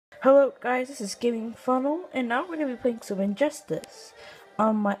Hello guys, this is Gaming Funnel, and now we're going to be playing some Injustice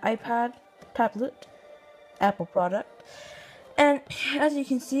on my iPad, tablet, Apple product. And as you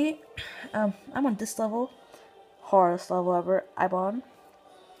can see, I'm on this level, hardest level ever, I'm on.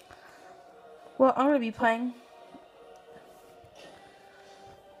 Well, I'm going to be playing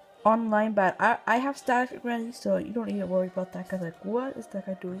online, but I have static ready, so you don't need to worry about that, because like, what is that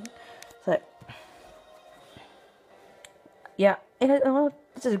guy doing? It's like, yeah,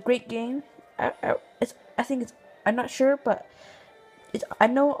 it's a great game. I think it's, I'm not sure, but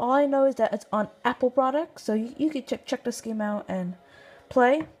all I know is that it's on Apple products, so you can check this game out and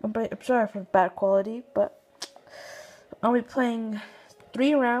play. I'm sorry for the bad quality, but I'll be playing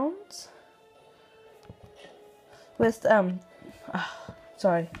 3 rounds with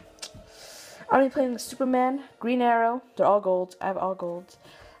sorry. I'll be playing Superman, Green Arrow. They're all golds. I have all golds.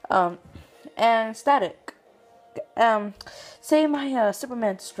 And Static. Say my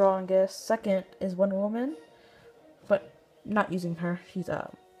Superman's strongest. Second is Wonder Woman, but not using her. She's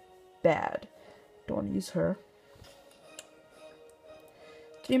bad. Don't want to use her.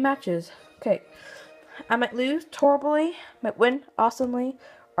 3 matches. Okay. I might lose horribly, might win awesomely,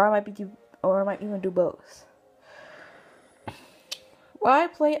 or I might even do both. While I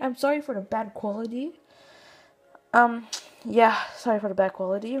play, I'm sorry for the bad quality. Yeah, sorry for the bad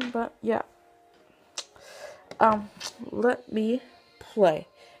quality, but yeah. Let me play.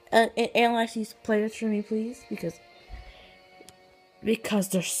 And analyze these players for me, please, because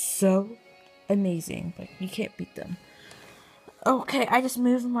they're so amazing. Like, you can't beat them. Okay, I just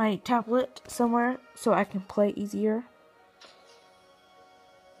moved my tablet somewhere so I can play easier.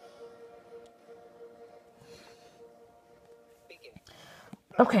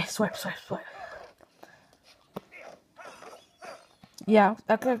 Okay, swipe. Yeah,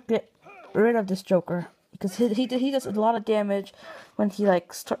 I gotta get rid of this Joker because he does a lot of damage when he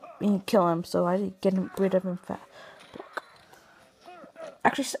like kill him. So I need to get rid of him fast.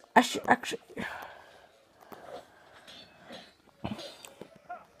 Actually, I should actually.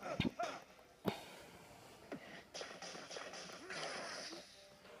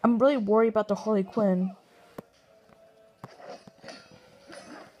 I'm really worried about the Harley Quinn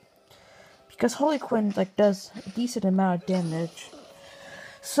because Harley Quinn like does a decent amount of damage.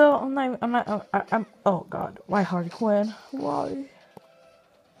 So I'm oh god, why Harley Quinn? Why?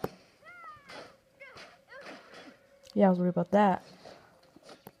 Yeah, I was worried about that.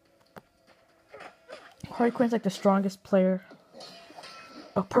 Harley Quinn's like the strongest player.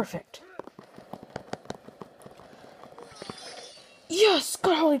 Oh, perfect. Yes,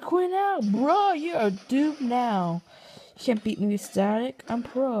 got Harley Quinn out, bro. You're a dude now. You can't beat me with Static. I'm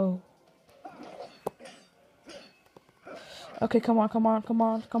pro. Okay, come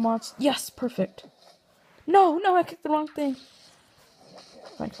on. Yes, perfect. No, I kicked the wrong thing.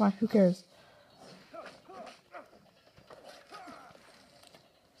 Fine, come on. Who cares?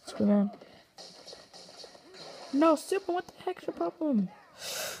 Superman. No, Super. What the heck's your problem?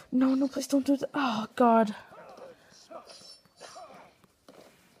 No, please don't do that. Oh God.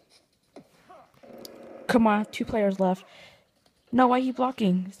 Come on, 2 players left. No, why are you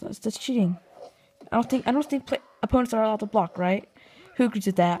blocking? That's cheating. I don't think opponents are allowed to block, right? Who agrees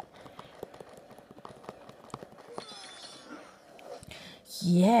with that?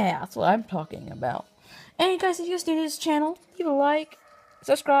 Yeah, that's what I'm talking about. And guys, if you guys new to this channel, leave a like,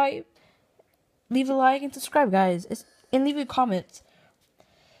 subscribe, and subscribe, guys. And leave a comment.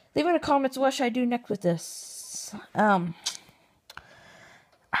 Leave in the comments what should I do next with this.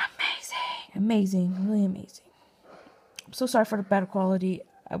 Amazing, really amazing. I'm so sorry for the bad quality.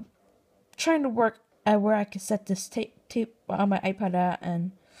 I'm trying to work at where I can set this tape on my iPad at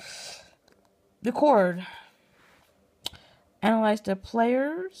and record. Analyze the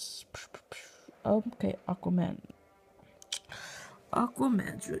players. Okay, Aquaman.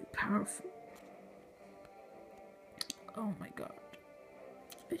 Aquaman's really powerful. Oh my god.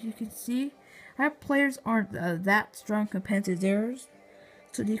 As you can see, our players aren't that strong compared to theirs.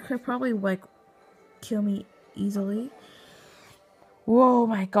 So they could probably like kill me easily. Whoa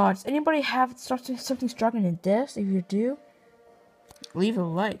my god. Does anybody have something stronger than this? If you do, leave a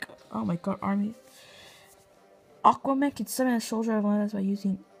like. Oh my god, army. Aquaman can summon a soldier of Atlantis by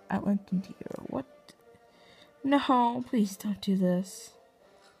using Atlantean Hero. What? No, please don't do this.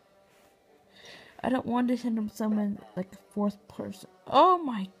 I don't want to send him summon like a 4th person. Oh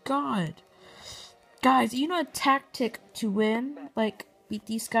my god. Guys, you know a tactic to win? Like, beat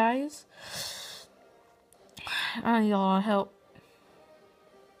these guys? I need a lot of help.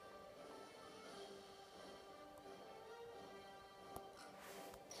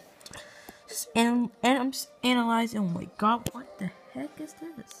 And I'm just analyzing. Oh my god, what the heck is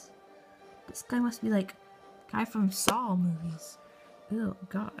this? This guy must be like guy from Saw movies. Oh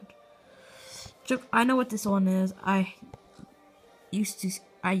God. I know what this one is. My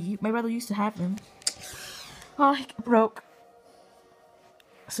brother used to have them. Oh, he broke.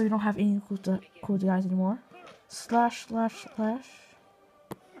 So we don't have any cool guys anymore. Slash, slash, slash.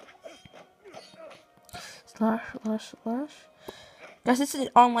 Slash, slash, slash. Guys, this is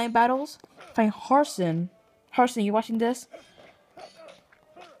online battles. Find Harson. Harson, you watching this?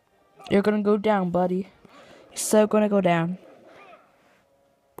 You're gonna go down, buddy. You're so gonna go down.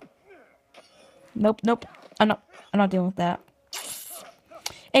 Nope, nope. I'm not dealing with that.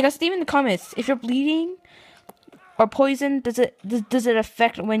 Hey guys, leave in the comments if you're bleeding or poisoned. Does it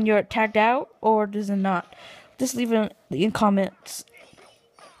affect when you're tagged out or does it not? Just leave it in comments.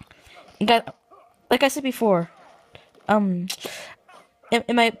 And guys, like I said before, in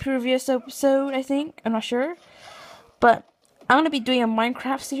my previous episode, I think, I'm not sure, but I'm gonna be doing a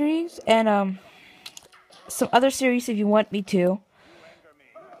Minecraft series and some other series if you want me to.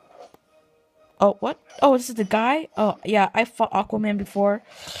 Oh, what? Oh, this is the guy? Oh, yeah, I fought Aquaman before.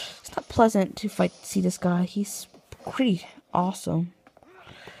 It's not pleasant to see this guy. He's pretty awesome.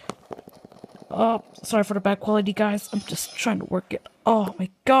 Oh, sorry for the bad quality, guys. I'm just trying to work it. Oh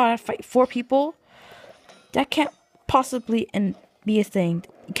my God, I fight 4 people? That can't possibly be a thing.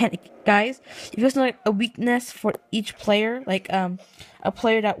 You can't, guys. If there's like a weakness for each player, like a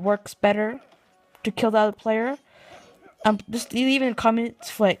player that works better to kill the other player, just leave in the comments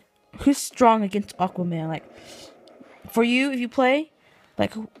for like who's strong against Aquaman. Like for you, if you play,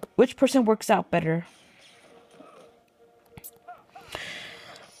 like which person works out better.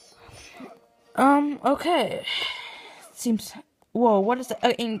 Okay. Seems. Whoa, what is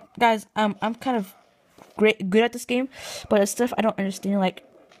that? And guys, I'm kind of good at this game, but it's stuff I don't understand. Like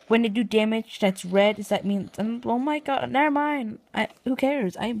when they do damage that's red, does that mean? Oh my God, never mind. Who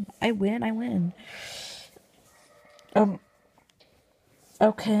cares? I win.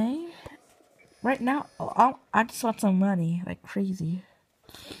 Okay. Right now, I just want some money like crazy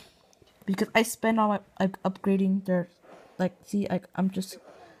because I spend all my upgrading their I'm just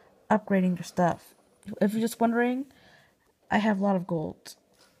upgrading their stuff. If you're just wondering, I have a lot of gold.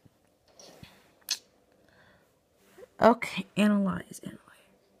 Okay, analyze.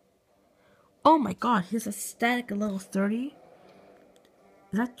 Oh my God, he's a static at level 30.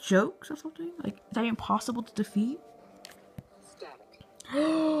 Is that jokes or something? Like, is that impossible to defeat? Static.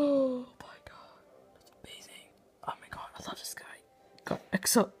 Oh my God, that's amazing. Oh my God, I love this guy.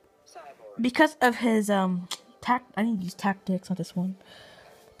 So, because of his I need to use tactics on this one.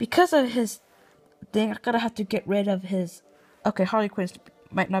 Because of his thing, I gotta have to get rid of his. Okay, Harley Quinn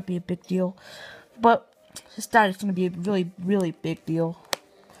might not be a big deal, but his status is gonna be a really, really big deal.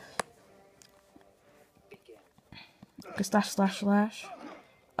 Okay, slash.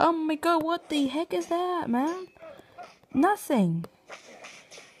 Oh my God, what the heck is that, man? Nothing.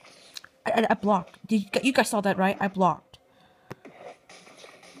 I blocked. You guys saw that, right? I blocked.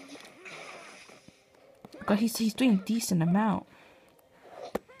 God, he's doing a decent amount.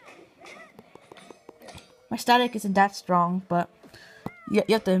 My static isn't that strong, but you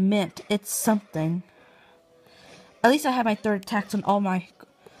have to admit it's something. At least I have my 3rd attacks on all my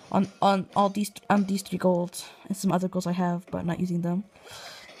on these 3 golds and some other golds I have, but not using them.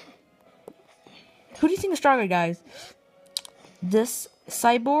 Who do you think is stronger, guys? This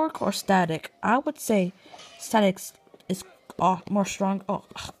Cyborg or Static? I would say Static is more strong. Oh,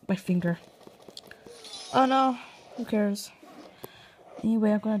 my finger. Oh no, who cares?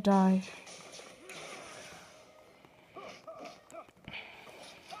 Anyway, I'm gonna die.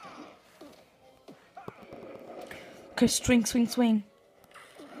 Okay, swing.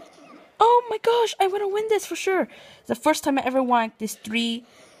 Oh my gosh, I'm gonna win this for sure. It's the first time I ever won these 3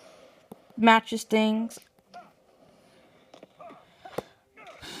 matches things.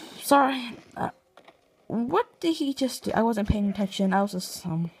 Sorry. What did he just do? I wasn't paying attention. I was just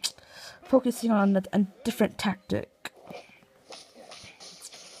focusing on a different tactic.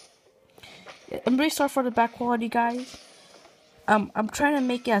 I'm really sorry for the bad quality, guys. I'm trying to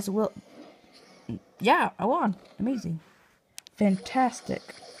make it as well. Yeah, I won. Amazing. Fantastic.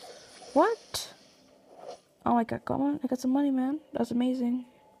 What? Oh my God, come on. I got some money, man. That's amazing.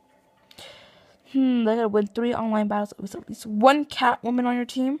 I gotta win 3 online battles with at least 1 Catwoman on your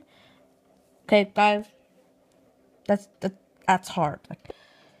team. Okay, guys. That's hard. Like,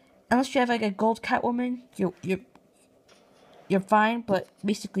 unless you have like a gold Catwoman, you're fine, but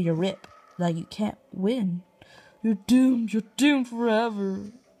basically you're ripped. Like you can't win. You're doomed. You're doomed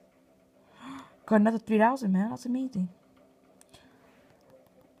forever. Got another 3,000, man. That's amazing.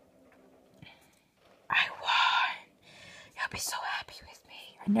 I won. You'll be so happy.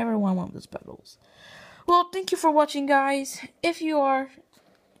 I never want one of those battles. Well, thank you for watching, guys. If you are,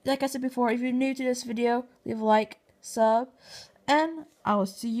 like I said before, if you're new to this video, leave a like, sub, and I'll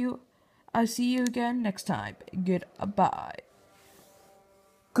see you again next time. Goodbye.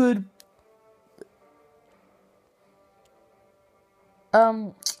 Good.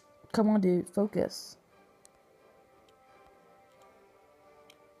 Come on, dude. Focus.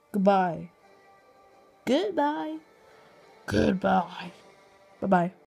 Goodbye. Goodbye. Goodbye. Bye-bye.